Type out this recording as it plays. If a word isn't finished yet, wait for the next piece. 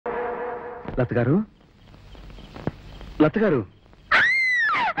లత గారు, లత గారు,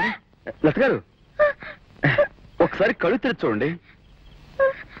 లత గారు, ఒకసారి కళ్ళు తెరిచి చూడండి.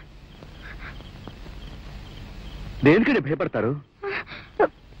 దేనికండి భయపడతారు?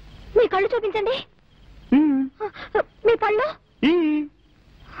 మీ కళ్ళు చూపించండి. మీ కళ్ళు.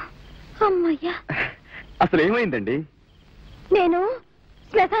 అమ్మయ్యా, అసలు ఏమైందండి? నేను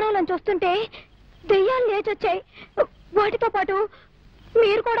శ్మశానంలో చూస్తుంటే దెయ్యాలు లేచొచ్చాయి. వాటితో పాటు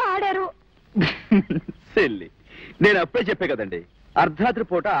మీరు కూడా ఆడారు. సెల్లి, నేను అప్పుడే చెప్పే కదండి, అర్ధరాత్రి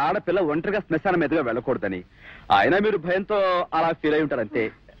పూట ఆడపిల్ల ఒంటరిగా శ్మశానం మీదుగా వెళ్ళకూడదని. ఆయన మీరు భయంతో అలా ఫీల్ అయి ఉంటారంతే.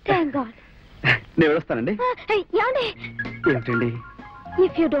 నేను వెళ్ళొస్తానండి. ఏంటండి?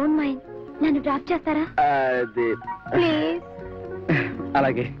 ఇఫ్ యూ డోంట్ మైండ్ నన్ను డ్రాప్ చేస్తారా? ప్లీజ్.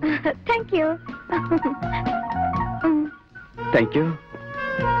 అలాగే. Thank you. Thank you.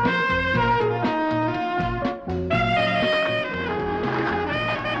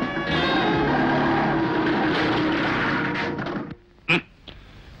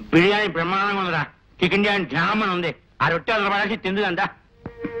 Biryani బ్రహ్మాండంగా ఉందిరా. చికెన్ బిర్యానీ జామన్ ఉంది. ఆ రొట్టె అదరపడాల్సి తిందుదంతా.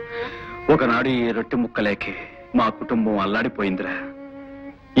 ఒకనాడు ఈ రొట్టె ముక్కలేకే మా కుటుంబం అల్లాడిపోయిందిరా.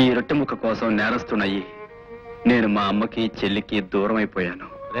 ఈ రొట్టె ముక్క కోసం నేరస్తున్నాయి. నేను మా అమ్మకి చెల్లికి దూరం అయిపోయాను.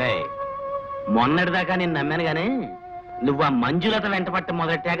 రే, మొన్నటిదాకా నేను నమ్మాను గానీ నువ్వు ఆ మంజులత వెంట పట్టి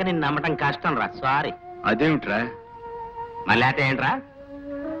మొదలెట్టాక నేను నమ్మటం కష్టం రా. సారీ. అదేమిట్రా? మళ్ళీ ఏంట్రా?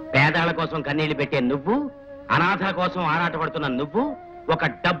 పేదాళ్ళ కోసం కన్నీళ్లు పెట్టే నువ్వు, అనాథల కోసం ఆరాటపడుతున్న నువ్వు ఒక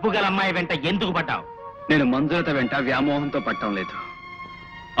డబ్బు గల అమ్మాయి వెంట ఎందుకు పడ్డావు? నేను మంజులత వెంట వ్యామోహంతో పట్టడం లేదు.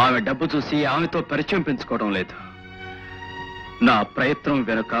 ఆమె డబ్బు చూసి ఆమెతో పరిచయం పెంచుకోవడం లేదు. నా ప్రయత్నం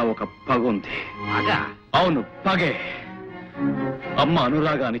వెనుక ఒక పగ ఉంది. అవును, పగే. అమ్మ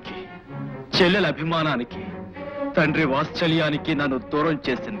అనురాగానికి, చెల్లెల అభిమానానికి, తండ్రి వాత్సల్యానికి నన్ను దూరం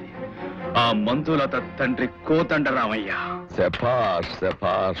చేసింది ఆ మంజులత తండ్రి కోదండరామయ్య. శభాష్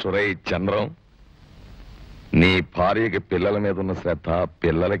శభాష్. రై చంద్రం, నీ భార్యకి పిల్లల మీద ఉన్న శ్రద్ధ,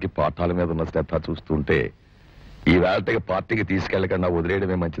 పిల్లలకి పాఠాల మీద ఉన్న శ్రద్ధ చూస్తుంటే ఈ వేళకి పార్టీకి తీసుకెళ్లకుండా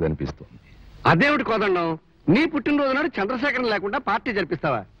వదిలేయడమే మంచిదనిపిస్తుంది. అదేమిటి కోదండం, నీ పుట్టినరోజు నాడు చంద్రశేఖరం లేకుండా పార్టీ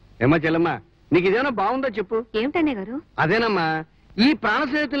జరిపిస్తావా? ఏమా చెల్లమ్మా, నీకు ఇదేమైనా బాగుందో చెప్పు. ఏమిటనే గారు? అదేనమ్మా, ఈ ప్రాణ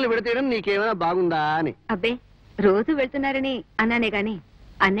స్నేహితులను విడతీయడం నీకేమైనా బాగుందా అని. అబ్బే, రోజు వెళ్తున్నారని అన్నానే గాని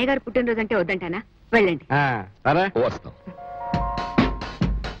అన్నయ్య గారు పుట్టినరోజు అంటే వద్దంటానా? వెళ్ళండి. వస్తాం.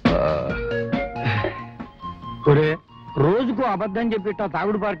 రోజుకు అబద్ధం చెప్పి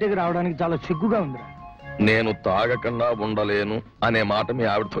తాగుడు పార్టీకి రావడానికి చాలా సిగ్గుగా ఉందిరా. నేను తాగకుండా ఉండలేను అనే మాట మీ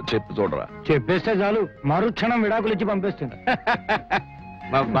ఆవిడతో చెప్పి చూడరా. చెప్పేస్తే చాలు, మరుక్షణం విడాకులు ఇచ్చి పంపిస్తుంది.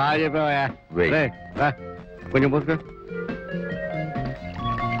 బాగా చెప్పావా? కొంచెం పోసుకో.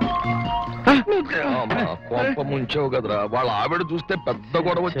 కొంప ముంచావు కదరా. వాళ్ళ ఆవిడ చూస్తే పెద్ద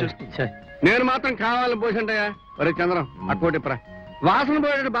గొడవ వచ్చేస్తుంది. నేను మాత్రం కావాలని పోసంటయ్యా. ఒరే చంద్రం, అక్కోటిప్రా. వాసన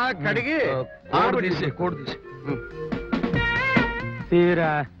పోయేటట్టు బాగా కడిగి కోడి తీసి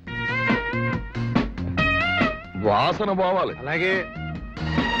తీరా వాసన పోవాలి. అలాగే.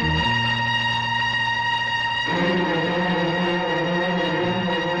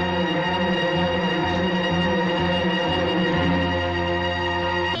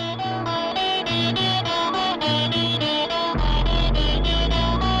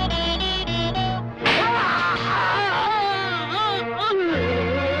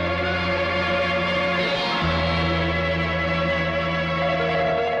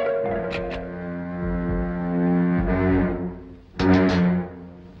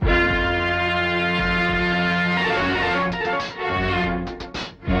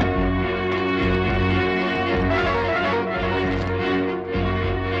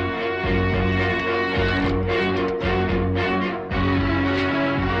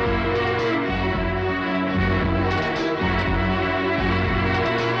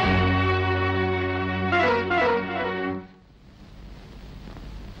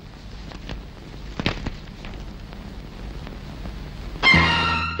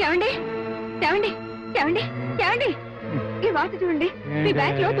 ఈ వార్త చూడండి. మీ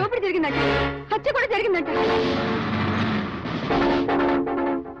బ్యాంక్ లో దోపిడీ జరిగిందంట, హత్య కూడా జరిగిందంట.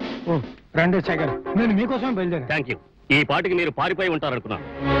 రండి శేఖర్, నేను మీకోసం బయలుదేరా. Thank you. ఈ పాటికి మీరు పారిపోయి ఉంటారనుకున్నాను.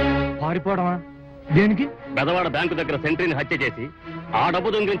 పారిపోవడమా? దేనికి? బెదవాడ బ్యాంకు దగ్గర సెంట్రీని హత్య చేసి ఆ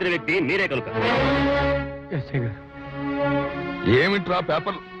డబ్బు దొంగిలించిన వ్యక్తి మీరే కనుక. ఏమిట్రా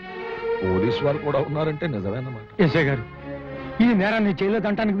పేపర్? పోలీసు వారు కూడా ఉన్నారంటే నిజమేనమాట. ఎస్ఐ గారు, ఈ నేరాన్ని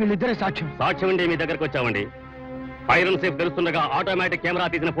చేయలేదంటానికి వీళ్ళిద్దరే సాక్ష్యం. సాక్ష్యం అండి మీ దగ్గరకు వచ్చామండి. ఐరన్ సేఫ్ తెలుస్తుండగా ఆటోమేటిక్ కెమెరా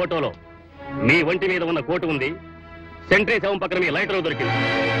తీసిన ఫోటోలో మీ ఒంటి మీద ఉన్న కోటు ఉంది. సెంట్రీ శవం పక్కన మీ లైటర్ దొరికింది.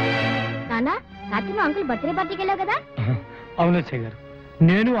 అంకుల్ బర్త్డే పార్టీకి వెళ్ళావు కదా? అవును ఎస్ఐ గారు,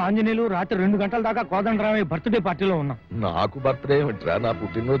 నేను ఆంజనేయులు రాత్రి 2 గంటల దాకా కోదండరామయ్య బర్త్డే పార్టీలో ఉన్నాం. నాకు బర్త్డే ఏమిట్రా? నా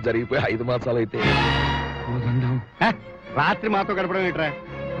పుట్టినరోజు జరిగిపోయి 5 మాసాలు అయితే. రాత్రి మాతో గడపడం ఏంట్రా?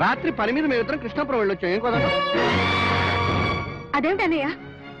 రాత్రి పని మీద మేము ఇద్దరం కృష్ణాపురం వెళ్ళొచ్చాం. ఏం కోదండం? అదేమిటి అన్నయ్య,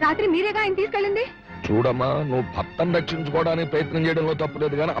 రాత్రి మీరేగా ఆయన తీసుకెళ్ళింది? చూడమ్మా, నువ్వు భర్తను రక్షించుకోవడానికి ప్రయత్నం చేయడంలో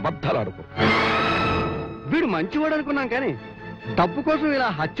తప్పులేదు కానీ అబద్ధాలు ఆడుకో. వీడు మంచివాడు అనుకున్నాం కానీ డబ్బు కోసం ఇలా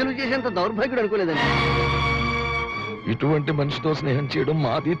హత్యలు చేసేంత దౌర్భాగ్యుడు అనుకోలేదండి. ఇటువంటి మనిషితో స్నేహం చేయడం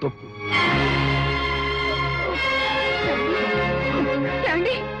మాది తప్పు.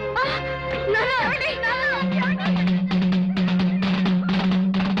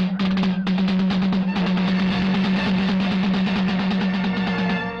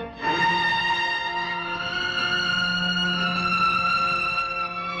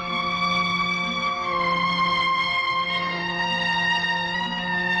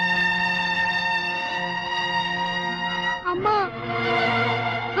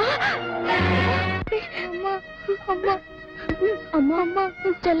 అమ్మా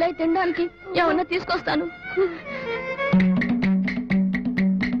చెల్లై తినడానికి ఏమన్నా తీసుకొస్తాను.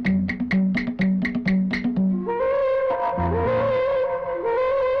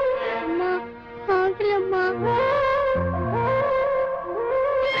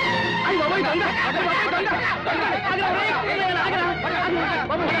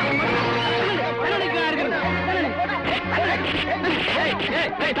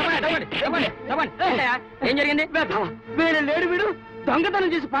 ఏం జరిగింది? లేడు, వీడు దొంగతనం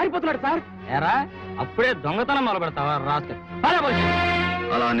చేసి పారిపోతున్నాడు సార్. ఎరా అప్పుడే దొంగతనం మొదలు పెడతావా?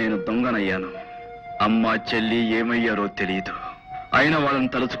 అలా నేను దొంగనయ్యాను. అమ్మ చెల్లి ఏమయ్యారో తెలియదు. అయిన వాళ్ళని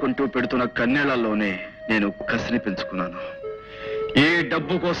తలుచుకుంటూ పెడుతున్న కన్నీళ్లలోనే నేను కసిని పెంచుకున్నాను. ఏ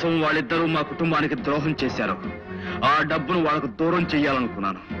డబ్బు కోసం వాళ్ళిద్దరూ మా కుటుంబానికి ద్రోహం చేశారో ఆ డబ్బును వాళ్ళకు దూరం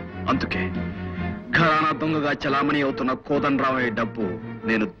చెయ్యాలనుకున్నాను. అందుకే ఘరానా దొంగగా చలామణి అవుతున్న కోదండరామయ్య డబ్బు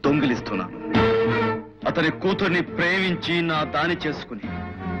నేను దొంగిలిస్తున్నాను. అతని కూతుర్ని ప్రేమించి నా దాని చేసుకుని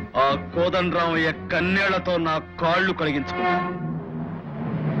ఆ కోదండరామయ్య కన్నేళ్లతో నా కాళ్ళు కలిగించుకున్నాను.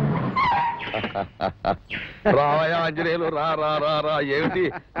 రావయ్య ఆంజనేయులు, రా రా రా రా. ఏమిటి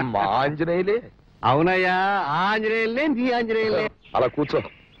మా ఆంజనేయులే? అవునయ్యా, ఆ ఆంజనేయులే నీ ఆంజనేయులే. అలా కూర్చో.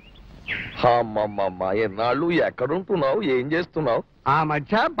 అమ్మమ్మమ్మ, ఎన్నాళ్ళు ఎక్కడుంటున్నావు? ఏం చేస్తున్నావు? ఆ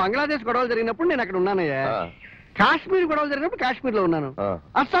మధ్య బంగ్లాదేశ్ గొడవలు జరిగినప్పుడు నేను అక్కడ ఉన్నానయ్యా. కాశ్మీర్ గొడవలు జరిగినప్పుడు కాశ్మీర్ లో ఉన్నాను.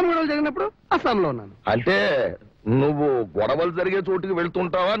 అస్సాం గొడవలు జరిగినప్పుడు అస్సాంలో ఉన్నాను. అంటే నువ్వు గొడవలు జరిగే చోటుకి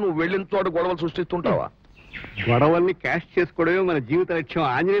వెళ్తుంటావా? నువ్వు వెళ్ళిన చోట గొడవలు సృష్టిస్తుంటావా? గొడవల్ని క్యాష్ చేసుకోవడమే మన జీవిత లక్ష్యం.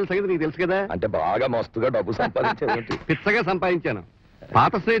 ఆంజనేయుల సంగతి నీకు తెలుసు కదా. అంటే బాగా మస్తుగా డబ్బు సంపాదించావు. పిచ్చగా సంపాదించాను.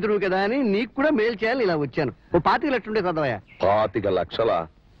 పాత స్నేహితుడు కదా అని నీకు కూడా మేలు చేయాలి ఇలా వచ్చాను. ఓ 25 లక్షలు ఉండే చదవయా. 25 లక్షల?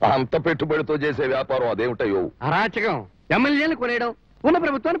 అంత పెట్టుబడితో చేసే వ్యాపారం అదేమిటయ్యో? అరాచకం. ఎమ్మెల్యేలు కొనేయడం, ఉన్న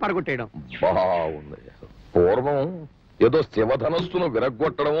ప్రభుత్వాన్ని పడగొట్టేయడం. బాగుంది. పూర్వం ఏదో శివధనస్సును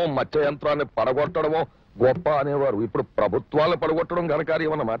విరగొట్టడమో మత్స్య యంత్రాన్ని పడగొట్టడమో గొప్ప అనేవారు. ఇప్పుడు ప్రభుత్వాలు పడగొట్టడం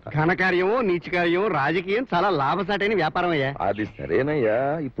ఘనకార్యం అన్నమాట. ఘనకార్యమో నీచకార్యమో రాజకీయం చాలా లాభసాటైన వ్యాపారం అయ్యా. అది సరేనయ్యా.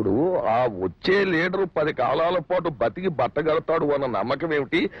 ఇప్పుడు ఆ వచ్చే లీడరు 10 కాలాల పాటు బతికి బట్టగడతాడు అన్న నమ్మకం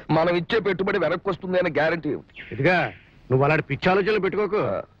ఏమిటి? మనం ఇచ్చే పెట్టుబడి వెనక్కి వస్తుంది అనే గ్యారంటీ ఏమిటి? ఇదిగా నువ్వు అలాంటి పిచ్చి ఆలోచనలు పెట్టుకోకు.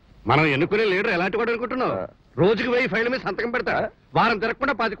 మనం ఎన్నుకునే లీడర్ ఎలాంటి వాడు అనుకుంటున్నావు? రోజుకి 1000 ఫైళ్ళ మీద సంతకం పెడతా, వారం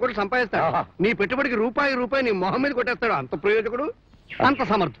తిరగకుండా 10 కోట్లు సంపాదిస్తా. నీ పెట్టుబడికి రూపాయి నీ మొహం మీద కొట్టేస్తాడు. అంత ప్రయోజకుడు, అంత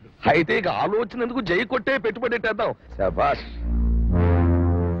సమర్థుడు. అయితే ఇక ఆలోచన ఎందుకు? జై కొట్టే పెట్టుబడి పెట్టేద్దాం. శభాష్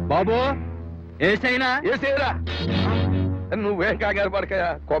బాబు. ఏసేరా. నువ్వేం కాగారు పడకయా,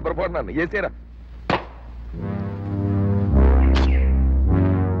 కొబ్బరి పడినాను. ఏసేరా.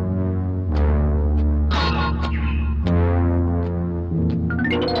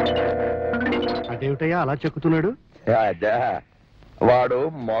 అదేమిటయ్యా అలా చెక్కుతున్నాడు? అదే, వాడు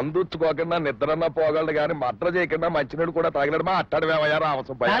మందుచ్చుకోకుండా నిద్రన్నా పోగలడు గాని మద్ర చేయకుండా మంచినీడు కూడా తాగినాడు. మా అట్టాడమేమయ్యా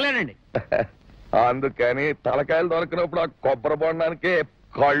రామసుబ్బయ్య. అందుకని తలకాయలు దొరికినప్పుడు ఆ కొబ్బరి బొండానికి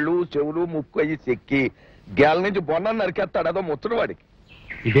కళ్ళు చెవులు ముక్కు అయ్యి చెక్కి గేల నుంచి బొండాన్ని నరికేస్తాడు. అదో ముచ్చడు వాడికి.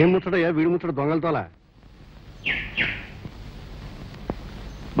 ఇదేం ముచ్చడయ్యా? వీడు ముచ్చడు దొంగలతోలా.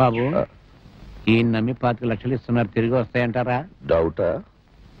 బాబు, ఈ నమ్మి 25 లక్షలు ఇస్తున్నారు, తిరిగి వస్తాయంటారా? డౌటా?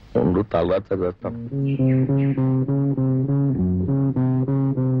 ఉండు, తలరా చదివేస్తాం.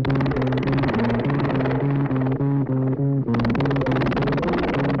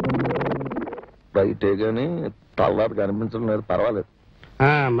 రైటే గాని తలరాత కనిపించడం లేదు. పర్వాలేదు.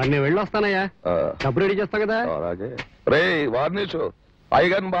 మరి నేను వెళ్ళి వస్తానయ్యా. డబ్బు రెడీ చేస్తా కదా. అలాగే. రే వార్నిషు,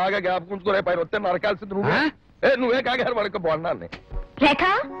 అయ్యగారిని బాగా జ్ఞాపకుంచుకునే పైన వస్తే నరకాల్సింది నువ్వే కాగారు వాడికి బొండాన్ని. రేఖ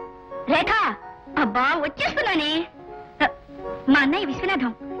రేఖ, అబ్బా వచ్చేస్తున్నానే. మా అన్నయ్య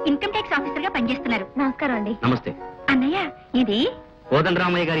విశ్వనాథం ఇన్కమ్ ట్యాక్స్ ఆఫీసర్ గా పనిచేస్తున్నారు. నమస్కారం అండి. నమస్తే అన్నయ్య, ఇది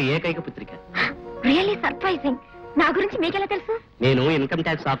కోదండరామయ్య గారి ఏకైక పుత్రిక. Really surprising. నా గురించి మీకెలా తెలుసు? నేను ఇన్కమ్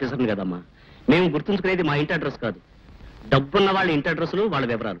ట్యాక్స్ ఆఫీసర్ని కదమ్మా. మేము గుర్తుంచుకునేది మా ఇంటి అడ్రస్ కాదు, డబ్బున్న వాళ్ళ ఇంటి అడ్రస్లు, వాళ్ళ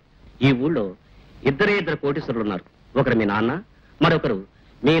వివరాలు. ఈ ఊళ్ళో ఇద్దరు కోటీశ్వరులు ఉన్నారు. ఒకరు మీ నాన్న, మరొకరు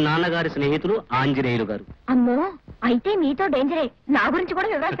మీ నాన్నగారి స్నేహితులు ఆంజనేయులు గారు. అమ్మో, అయితే మీతో డేంజరే. నా గురించి కూడా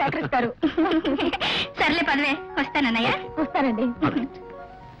వివరాలు సేకరిస్తారు. సర్లే పదవే, వస్తానన్నయ్య. వస్తానండి.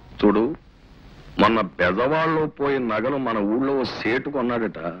 చూడు, మొన్న బెజవాడలో పోయిన నగలు మన ఊళ్ళో సేటు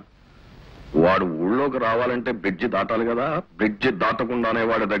కొన్నాడట. వాడు ఊళ్ళోకి రావాలంటే బ్రిడ్జి దాటాలి కదా. బ్రిడ్జి దాటకుండానే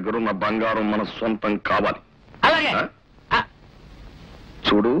వాడి దగ్గర ఉన్న బంగారం మన సొంతం కావాలి. అలాగే.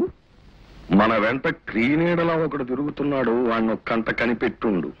 చూడు, మన వెంట క్రీనీడలా ఒకడు తిరుగుతున్నాడు. వాడిని ఒక్కంట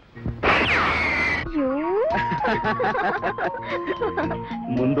కనిపెట్టుండు.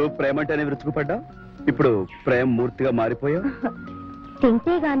 ముందు ప్రేమంటేనే విరుచుకుపడ్డా, ఇప్పుడు ప్రేమ మూర్తిగా మారిపోయా.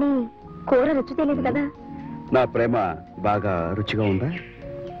 తింటే గాని కూర రుచి తెలియదు కదా. నా ప్రేమ బాగా రుచిగా ఉందా?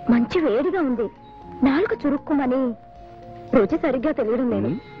 మంచి వేడిగా ఉంది. నాలుగు చురుక్కుమని రుచి సరిగ్గా తెలియడం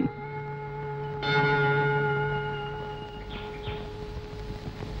లేదు.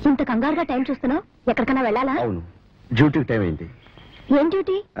 ఇంత కంగారుగా టైం చూస్తున్నావు, ఎక్కడికైనా వెళ్ళాలా? అవును, డ్యూటీకి టైం అయింది. ఏం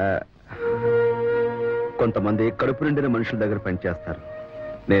డ్యూటీ? కొంతమంది కడుపు నిండిన మనుషుల దగ్గర పనిచేస్తారు.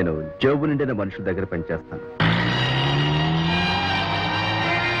 నేను జేబు నిండిన మనుషుల దగ్గర పనిచేస్తాను.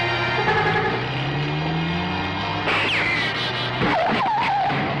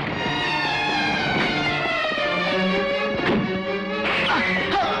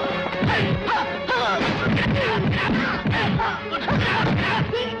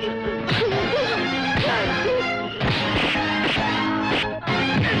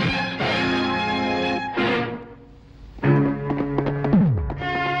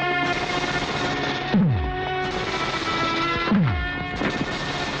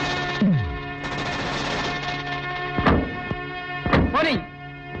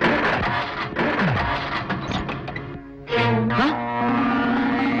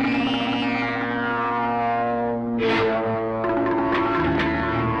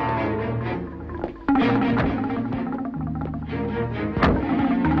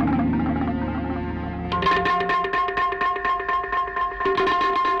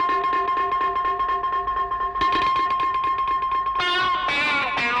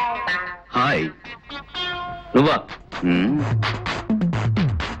 హాయ్. నువ్వా?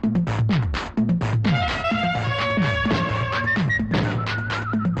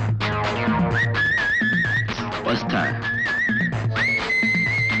 వస్తా.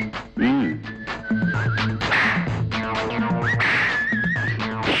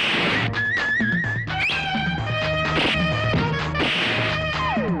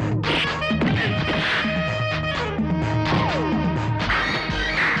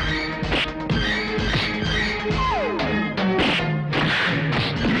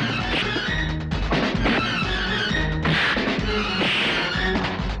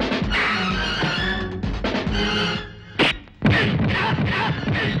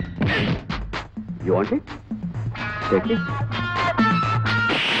 You want it? Take it.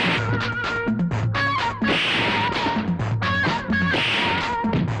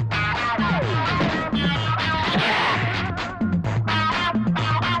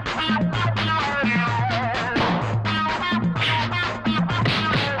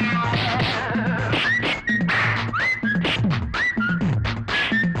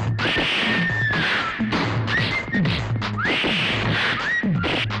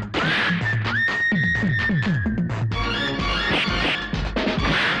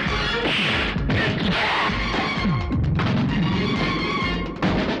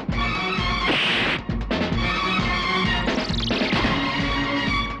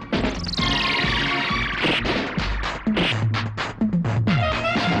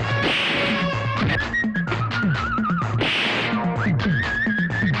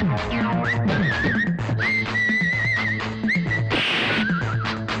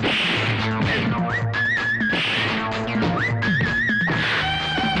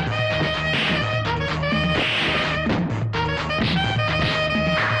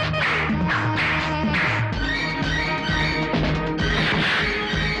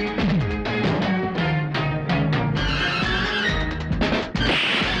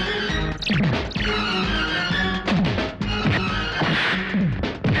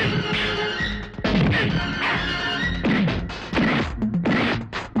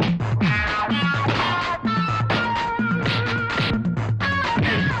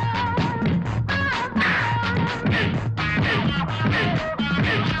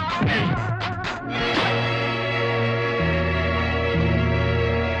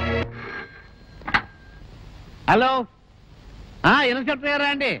 Hello, inspector గారా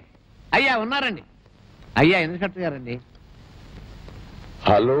అండి? అయ్యా ఉన్నారండి. అయ్యా ఇన్స్పెక్టర్ గారండి.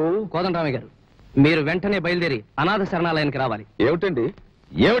 హలో కోదండరామయ్య గారు, మీరు వెంటనే బయలుదేరి అనాథ శరణాలయానికి రావాలి. ఏమిటండి?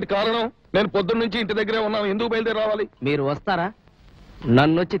 ఏమిటి కారణం? నేను పొద్దున్న నుంచి ఇంటి దగ్గరే ఉన్నాను, ఎందుకు బయలుదేరి రావాలి? మీరు వస్తారా?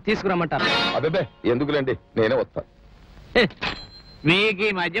 నన్నొచ్చి తీసుకురమ్మంటారా? అబ్బే ఎందుకులేండి, నేనే వస్తా. మీకు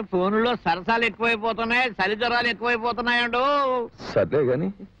ఈ మధ్య ఫోన్లో సరసాలు ఎక్కువైపోతున్నాయి, చలిజ్వరాలు ఎక్కువైపోతున్నాయండు. సర్లే గాని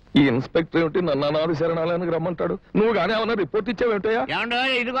ఈ ఇన్స్పెక్టర్ ఏమిటి నన్ను అనాథ శరణాలయానికి రమ్మంటాడు? నువ్వు కానీ ఏమన్నా రిపోర్ట్ ఇచ్చావేమిటయా? ఏమండో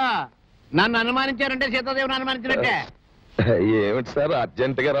ఇదిగో, నన్ను అనుమానించారంటే సీతాదేవిని అనుమానించినట్టే. ఏమిటి సార్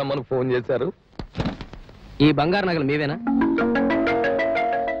అర్జెంట్ గా రమ్మని ఫోన్ చేశారు? ఈ బంగారు నగలు మీవేనా?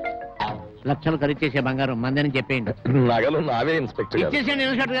 లక్షలు ఖరీదు చేసే బంగారం మందని చెప్పేయండి. నగలు నావే ఇన్స్పెక్టర్ గారు. ఇచ్చేసేయండి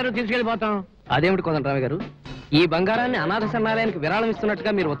ఇన్స్పెక్టర్ గారు, తీసుకెళ్ళిపోతాం. అదేమిటి కోదండరామయ్య గారు, ఈ బంగారాన్ని అనాథ శరణాలయానికి విరాళం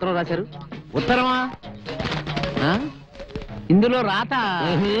ఇస్తున్నట్టుగా మీరు ఉత్తరం రాశారు. ఉత్తరమా? ఇందులో రాత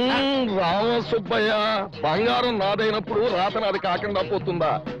రామసుబ్బయ్య, బంగారం నాదైనప్పుడు రాత నాది కాకుండా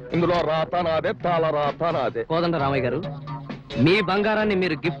పోతుందా? ఇందులో రాత నాదే, తాళ రాత నాదే. కోదండరామయ్య గారు, మీ బంగారాన్ని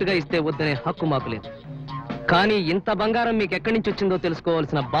మీరు గిఫ్ట్ గా ఇస్తే వద్దనే హక్కు మాకు లేదు. కానీ ఇంత బంగారం మీకు ఎక్కడి నుంచి వచ్చిందో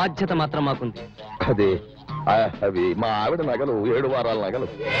తెలుసుకోవాల్సిన బాధ్యత మాత్రం మాకుంది. అవి మా ఆవిడ నగలు, 7 వారాల నగలు.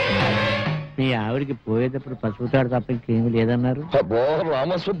 మీ ఆవిడికి పోయేటప్పుడు పసుపుతాడు తప్ప ఇంకేమీ లేదన్నారు. అబ్బో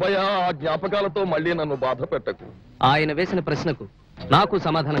రామసుబ్బయ్య, ఆ జ్ఞాపకాలతో మళ్ళీ నన్ను బాధ పెట్టకు. ఆయన వేసిన ప్రశ్నకు నాకు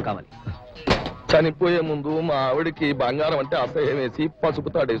సమాధానం కావాలి. చనిపోయే ముందు మా ఆవిడికి బంగారం అంటే అసహ్యం వేసి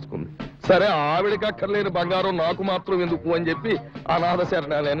పసుపు తాడేసుకుంది. సరే, ఆవిడికి అక్కర్లేని బంగారం నాకు మాత్రం ఎందుకు అని చెప్పి అనాథ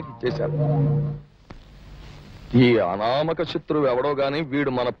శరణాలయానికి ఇచ్చేశాను. ఈ అనామక శత్రువు ఎవడో గాని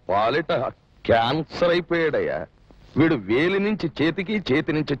వీడు మన పాలిట క్యాన్సర్ అయిపోయాడయ్యా. వీడు వేలి నుంచి చేతికి,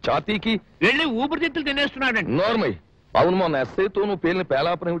 చేతి నుంచి ఛాతీకి వెళ్ళి ఊపిరితిత్తులు తినేస్తున్నాడండి. నోర్మై, అవును మొన్న ఎస్ఐతో నువ్వు పేలిన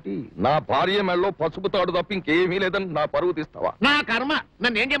పేలాపనేమిటి? నా భార్య మెళ్ళలో పసుపు తాడు తప్ప ఇంకేమీ లేదని నా పరువు తీస్తావా? నా కర్మ,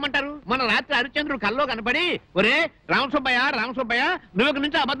 నన్ను ఏం చేయమంటారు? మన రాత్రి హరిశ్చంద్రుడు కల్లో కనపడి, ఒరే రామసుబ్బయ్య రామసుబ్బయ్య నువ్వు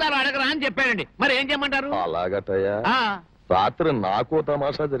నుంచి అబద్ధాలు అడగరా అని చెప్పాడండి. మరి ఏం చేయమంటారు? అలాగటయ్యా, రాత్రి నాకు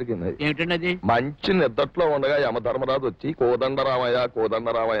తమాషా జరిగింది. ఏమిటండి అది? మంచి నిద్దట్లో ఉండగా యమధర్మరాజు వచ్చి కోదండరామయ్య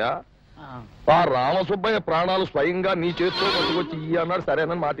కోదండరామయ్య, ఆ రామసుబ్బయ్య ప్రాణాలు స్వయంగా నీ చేతితో పట్టుకొచ్చి ఇయ్యి అన్నాడు.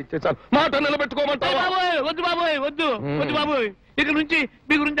 సరేనని మాట ఇచ్చేసాను. మాట నిలబెట్టుకోమంటావా? వద్దు బాబోయ్, వద్దు వద్దు బాబోయ్, ఇక నుంచి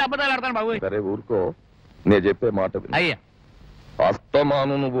మీ గురించి అబద్ధాలు ఆడతాను బాబోయ్. సరే ఊరుకో, నేను చెప్పే మాట విను. అయ్యా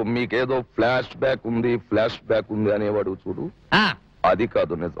అస్తమాను నువ్వు మీకేదో ఫ్లాష్ బ్యాక్ ఉంది అనేవాడు చూడు, అది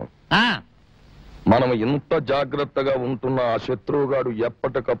కాదు నిజం. మనం ఇంత జాగ్రత్తగా ఉంటున్న ఆ శత్రువుగాడు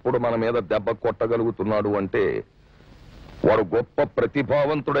ఎప్పటికప్పుడు మన మీద దెబ్బ కొట్టగలుగుతున్నాడు అంటే వాడు గొప్ప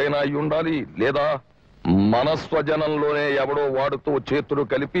ప్రతిభావంతుడైనా అయి ఉండాలి, లేదా మన స్వజనంలోనే ఎవడో వాడుతో చేతులు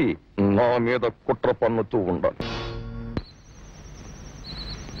కలిపి నా మీద కుట్ర పన్నుతూ ఉండాలి.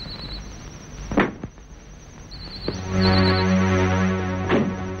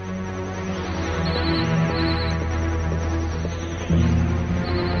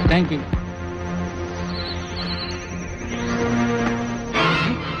 Thank you.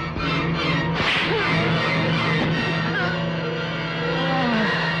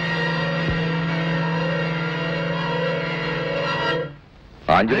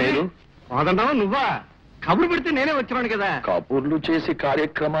 ఆంజనేయులు, కాదంటావా? నువ్వా? కబురు పెడితే నేనే వచ్చినాను కదా. కబుర్లు చేసి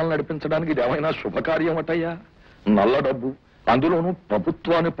కార్యక్రమాలు నడిపించడానికి ఇది ఏమైనా శుభకార్యం అటయ్యా? నల్ల డబ్బు, అందులోనూ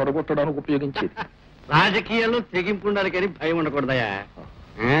ప్రభుత్వాన్ని పడగొట్టడానికి ఉపయోగించేది. రాజకీయాల్లో తెగింపు ఉండాలి కానీ భయం ఉండకూడదయా.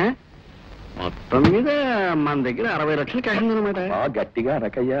 మొత్తం మీద మన దగ్గర 60 లక్షలు క్యాష్ ఉందన్నమాట. గట్టిగా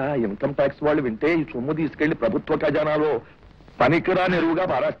అనకయ్యా, ఇన్కమ్ ట్యాక్స్ వాళ్ళు వింటే ఈ సొమ్ము తీసుకెళ్లి ప్రభుత్వ ఖజానాలో పనికిరాని ఎరువుగా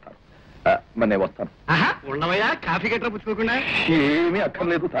పారేస్తారు. మరి నేను వస్తాను. ఉండవయ్యా, కాఫీ గట్రా పుచ్చుకోకుండా. ఏమీ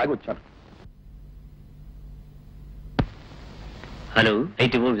అక్కర్లేదు, తాగొచ్చాను. Hello,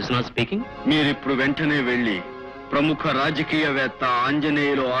 ITO Vishwanath speaking. మీరిప్పుడు వెంటనే వెళ్లి ప్రముఖ రాజకీయవేత్త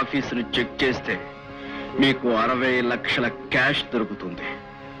ఆంజనేయులు ఆఫీసును చెక్ చేస్తే మీకు 60 లక్షల క్యాష్ దొరుకుతుంది.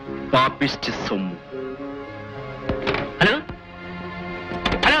 పాపిష్టి సొమ్ము. హలో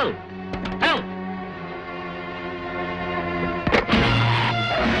హలో హలో,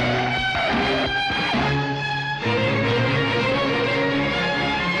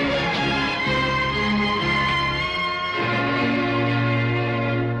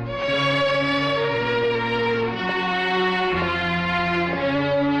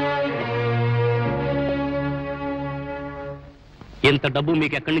 ఇంత డబ్బు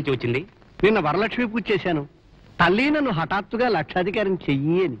మీకు ఎక్కడి నుంచి వచ్చింది? నిన్న వరలక్ష్మి పూజ చేశాను. తల్లి నన్ను హఠాత్తుగా లక్షాధికారం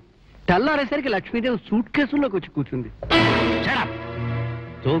చెయ్యి అని. తెల్లారేసరికి లక్ష్మీదేవి సూట్ కేసుల్లోకి వచ్చి కూర్చుంది.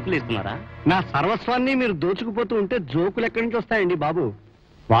 జోకులు ఇస్తున్నారా? నా సర్వస్వాన్ని మీరు దోచుకుపోతూ ఉంటే జోకులు ఎక్కడి నుంచి వస్తాయండి బాబు?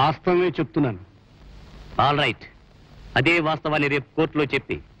 వాస్తవమే చెప్తున్నాను. ఆల్ రైట్, అదే వాస్తవాన్ని రేపు కోర్టులో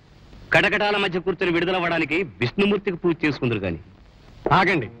చెప్పి కటకటాల మధ్య కూర్చొని విడుదలవ్వడానికి విష్ణుమూర్తికి పూజ చేసుకుందరు కానీ.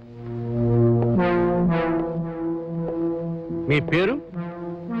 ఆగండి. మీ పేరు?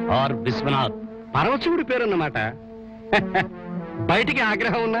 ఆర్ విశ్వనాథ్. పరమశివుడి పేరున్నమాట. బయటికి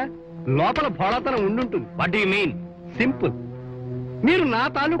ఆగ్రహం ఉన్నా లోపల భోళాతనం ఉండుంటుంది. What you mean? సింపుల్. మీరు నా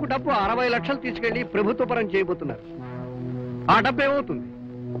తాలూకు డబ్బు 60 లక్షలు తీసుకెళ్లి ప్రభుత్వ పరం చేయబోతున్నారు. ఆ డబ్బు ఏమవుతుంది?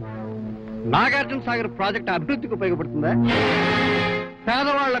 నాగార్జున సాగర్ ప్రాజెక్ట్ అభివృద్ధికి ఉపయోగపడుతుందా?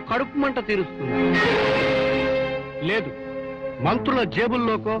 పేదవాళ్ల కడుపు మంట తీరుస్తుందా? లేదు, మంత్రుల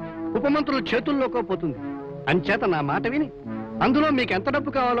జేబుల్లోకో ఉప మంత్రుల చేతుల్లోకో పోతుంది. అంచేత నా మాట విని అందులో మీకు ఎంత డబ్బు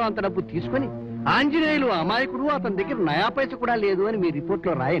కావాలో అంత డబ్బు తీసుకుని ఆంజనేయులు అమాయకుడు, అతని దగ్గర నయా పైస కూడా లేదు అని మీ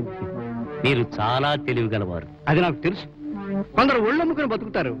రిపోర్ట్లో రాయండి. మీరు చాలా తెలివిగలవారు. అది నాకు తెలుసు. కొందరు ఒళ్ళు నమ్ముకుని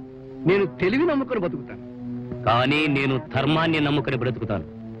బతుకుతారు, నేను తెలివి నమ్ముకుని బతుకుతాను. కానీ నేను ధర్మాన్ని నమ్ముకుని బ్రతుకుతాను.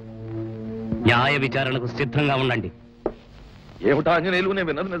 న్యాయ విచారణకు సిద్ధంగా ఉండండి. ఏమిటా ఆంజనేయులు, నేను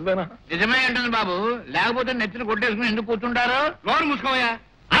విన్నది నిజమేనా? నిజమే అంటాను బాబు, లేకపోతే నెత్తిని కొట్టేసుకుని ఎందుకు కూర్చుంటారు? లోన్ మూసుకోవయ్యా.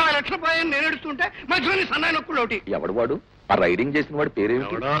 60 లక్షల పోయాన్ని నేను ఎడుతుంటే మధ్యలోని సన్నాయి నొక్కులు ఒకటి. ఎవడు వాడు? ఆ రైడింగ్ చేసిన వాడు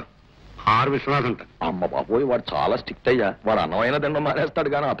పేరేమిటి? ఆర్ విశ్వనాథ్ అంట. అమ్మ బాబోయ్, వాడు చాలా స్ట్రిక్ట్ అయ్యా. వాడు అన్నమైన దండం మానేస్తాడు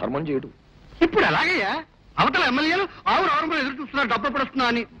కానీ అధర్మం చేయడు. ఇప్పుడు ఎలాగయ్యా? అవతల ఎమ్మెల్యేలు ఆవురు ఎదురు చూస్తున్నారు డబ్బు ఎప్పుడు వస్తుందా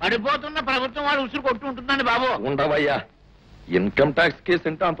అని. పడిపోతున్న ప్రభుత్వం వాడు ఉసురు కొట్టు ఉంటుందండి బాబు. ఉండవయ్యా, ఇన్కమ్ ట్యాక్స్ కేసు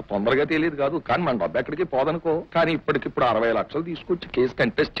అంటే అంత తొందరగా తెలియదు కాదు. కానీ మన డబ్బు ఎక్కడికి పోదనుకో. కానీ ఇప్పటికిప్పుడు 60 లక్షలు తీసుకొచ్చి కేసు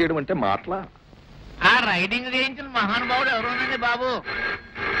కంటెస్ట్ చేయడం అంటే మాటలా? ఆ రైడింగ్ చేయించిన మహానుభావుడు ఎవరోనండి బాబు?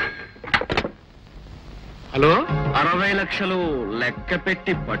 హలో, 60 లక్షలు లెక్క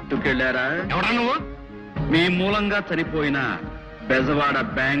పెట్టి పట్టుకెళ్లారా? ఎవడా నువ్వు? మీ మూలంగా చనిపోయిన బెజవాడ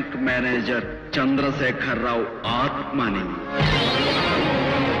బ్యాంక్ మేనేజర్ చంద్రశేఖరరావు ఆత్మని.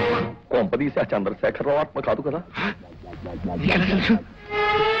 కొంపదీసి ఆ చంద్రశేఖరరావు ఆత్మ కాదు కదా?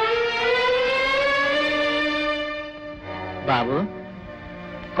 బాబు,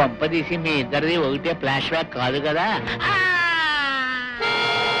 కొంపదీసి మీ ఇద్దరిది ఒకటే ఫ్లాష్ బ్యాక్ కాదు కదా?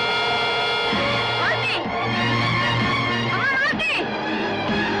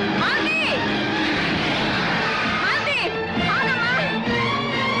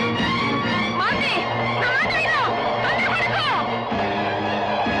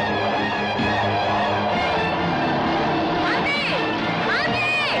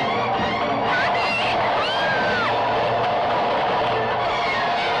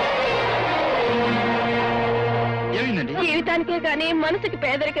 జీవితానికే కానీ మనసుకి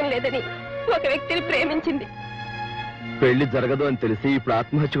పేదరికం లేదని ఒక వ్యక్తిని ప్రేమించింది. పెళ్లి జరగదు అని తెలిసి ఇప్పుడు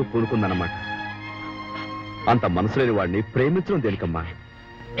ఆత్మహత్యకు పూనుకుందన్నమాట. అంత మనసు లేని వాడిని ప్రేమించడం దేనికమ్మా?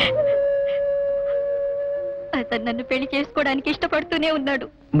 అతను నన్ను పెళ్లి చేసుకోవడానికి ఇష్టపడుతూనే ఉన్నాడు.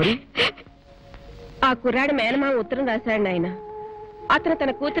 మరి ఆ కుర్రాడు మేనమామ ఉత్తరం రాశాడు నాయన. అతను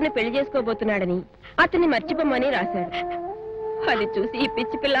తన కూతుర్ని పెళ్లి చేసుకోబోతున్నాడని అతన్ని మర్చిపోమని రాశాడు. అది చూసి ఈ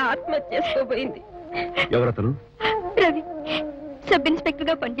పిచ్చి పిల్ల ఆత్మహత్య చేసుకోబోయింది. ఎవరతను? రవి, సబ్ ఇన్స్పెక్టర్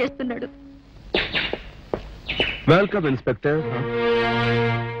గా పనిచేస్తున్నాడు. Welcome inspector.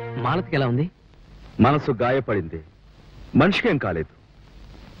 మాలతికి ఎలా ఉంది? మనసు గాయపడింది, మనిషికేం కాలేదు.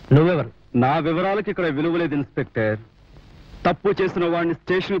 నువ్వెవరు? నా వివరాలకు ఇక్కడ విలువ లేదు ఇన్స్పెక్టర్. తప్పు చేసిన వాడిని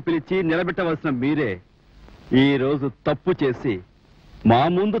స్టేషన్ పిలిచి నిలబెట్టవలసిన మీరే ఈ రోజు తప్పు చేసి మా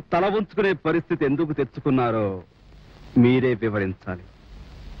ముందు తల వంచుకునే పరిస్థితి ఎందుకు తెచ్చుకున్నారో మీరే వివరించాలి.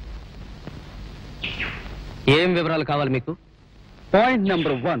 ఏం వివరాలు కావాలి మీకు? పాయింట్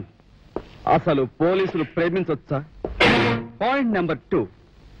నెంబర్ 1, అసలు పోలీసులు ప్రేమించొచ్చా? పాయింట్ నెంబర్ 2,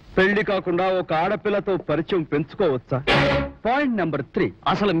 పెళ్లి కాకుండా ఒక ఆడపిల్లతో పరిచయం పెంచుకోవచ్చా? పాయింట్ నెంబర్ 3,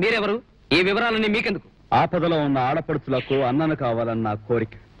 అసలు మీరెవరు? ఈ వివరాలన్నీ మీకెందుకు? ఆపదలో ఉన్న ఆడపడుచులకు అన్నను కావాలన్న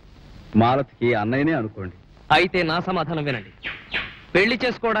కోరిక. మాలతికి అన్నయ్యనే అనుకోండి. అయితే నా సమాధానం వినండి. పెళ్లి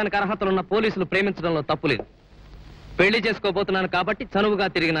చేసుకోవడానికి అర్హతలున్న పోలీసులు ప్రేమించడంలో తప్పు లేదు. పెళ్లి చేసుకోబోతున్నాను కాబట్టి చనువుగా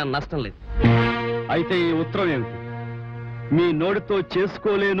తిరిగినా నష్టం లేదు. అయితే ఈ ఉత్తరం ఏమిటి? మీ నోటితో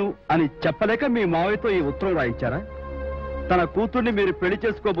చేసుకోలేను అని చెప్పలేక మీ మావయ్యతో ఈ ఉత్తరం రాయించారా? తన కూతుర్ని మీరు పెళ్లి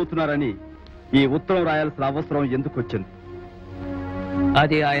చేసుకోబోతున్నారని ఈ ఉత్తరం రాయాల్సిన అవసరం ఎందుకు వచ్చింది?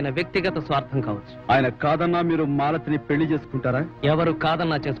 అది ఆయన వ్యక్తిగత స్వార్థం కావచ్చు. ఆయన కాదన్నా మీరు మాలతిని పెళ్లి చేసుకుంటారా? ఎవరు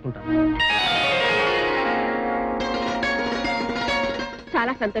కాదన్నా చేసుకుంటారు.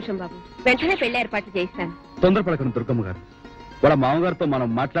 చాలా సంతోషం బాబు, వెంటనే పెళ్లి ఏర్పాట్లు చేయిస్తాను. తొందరపడకండి దుర్గమ్మ గారు. వాళ్ళ మామగారితో మనం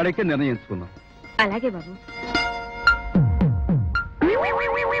మాట్లాడాకే నిర్ణయించుకుందాం. అలాగే బాబు.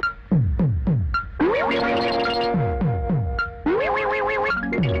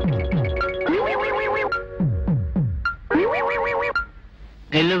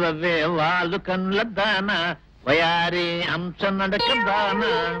 నిలువవే వాళ్ళు కన్నుల దాన వయారి అంశ నడక దాన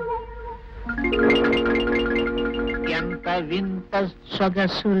ఎంత వింత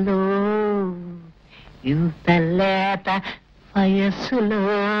సొగసులో ఇంత లేత వయస్సులో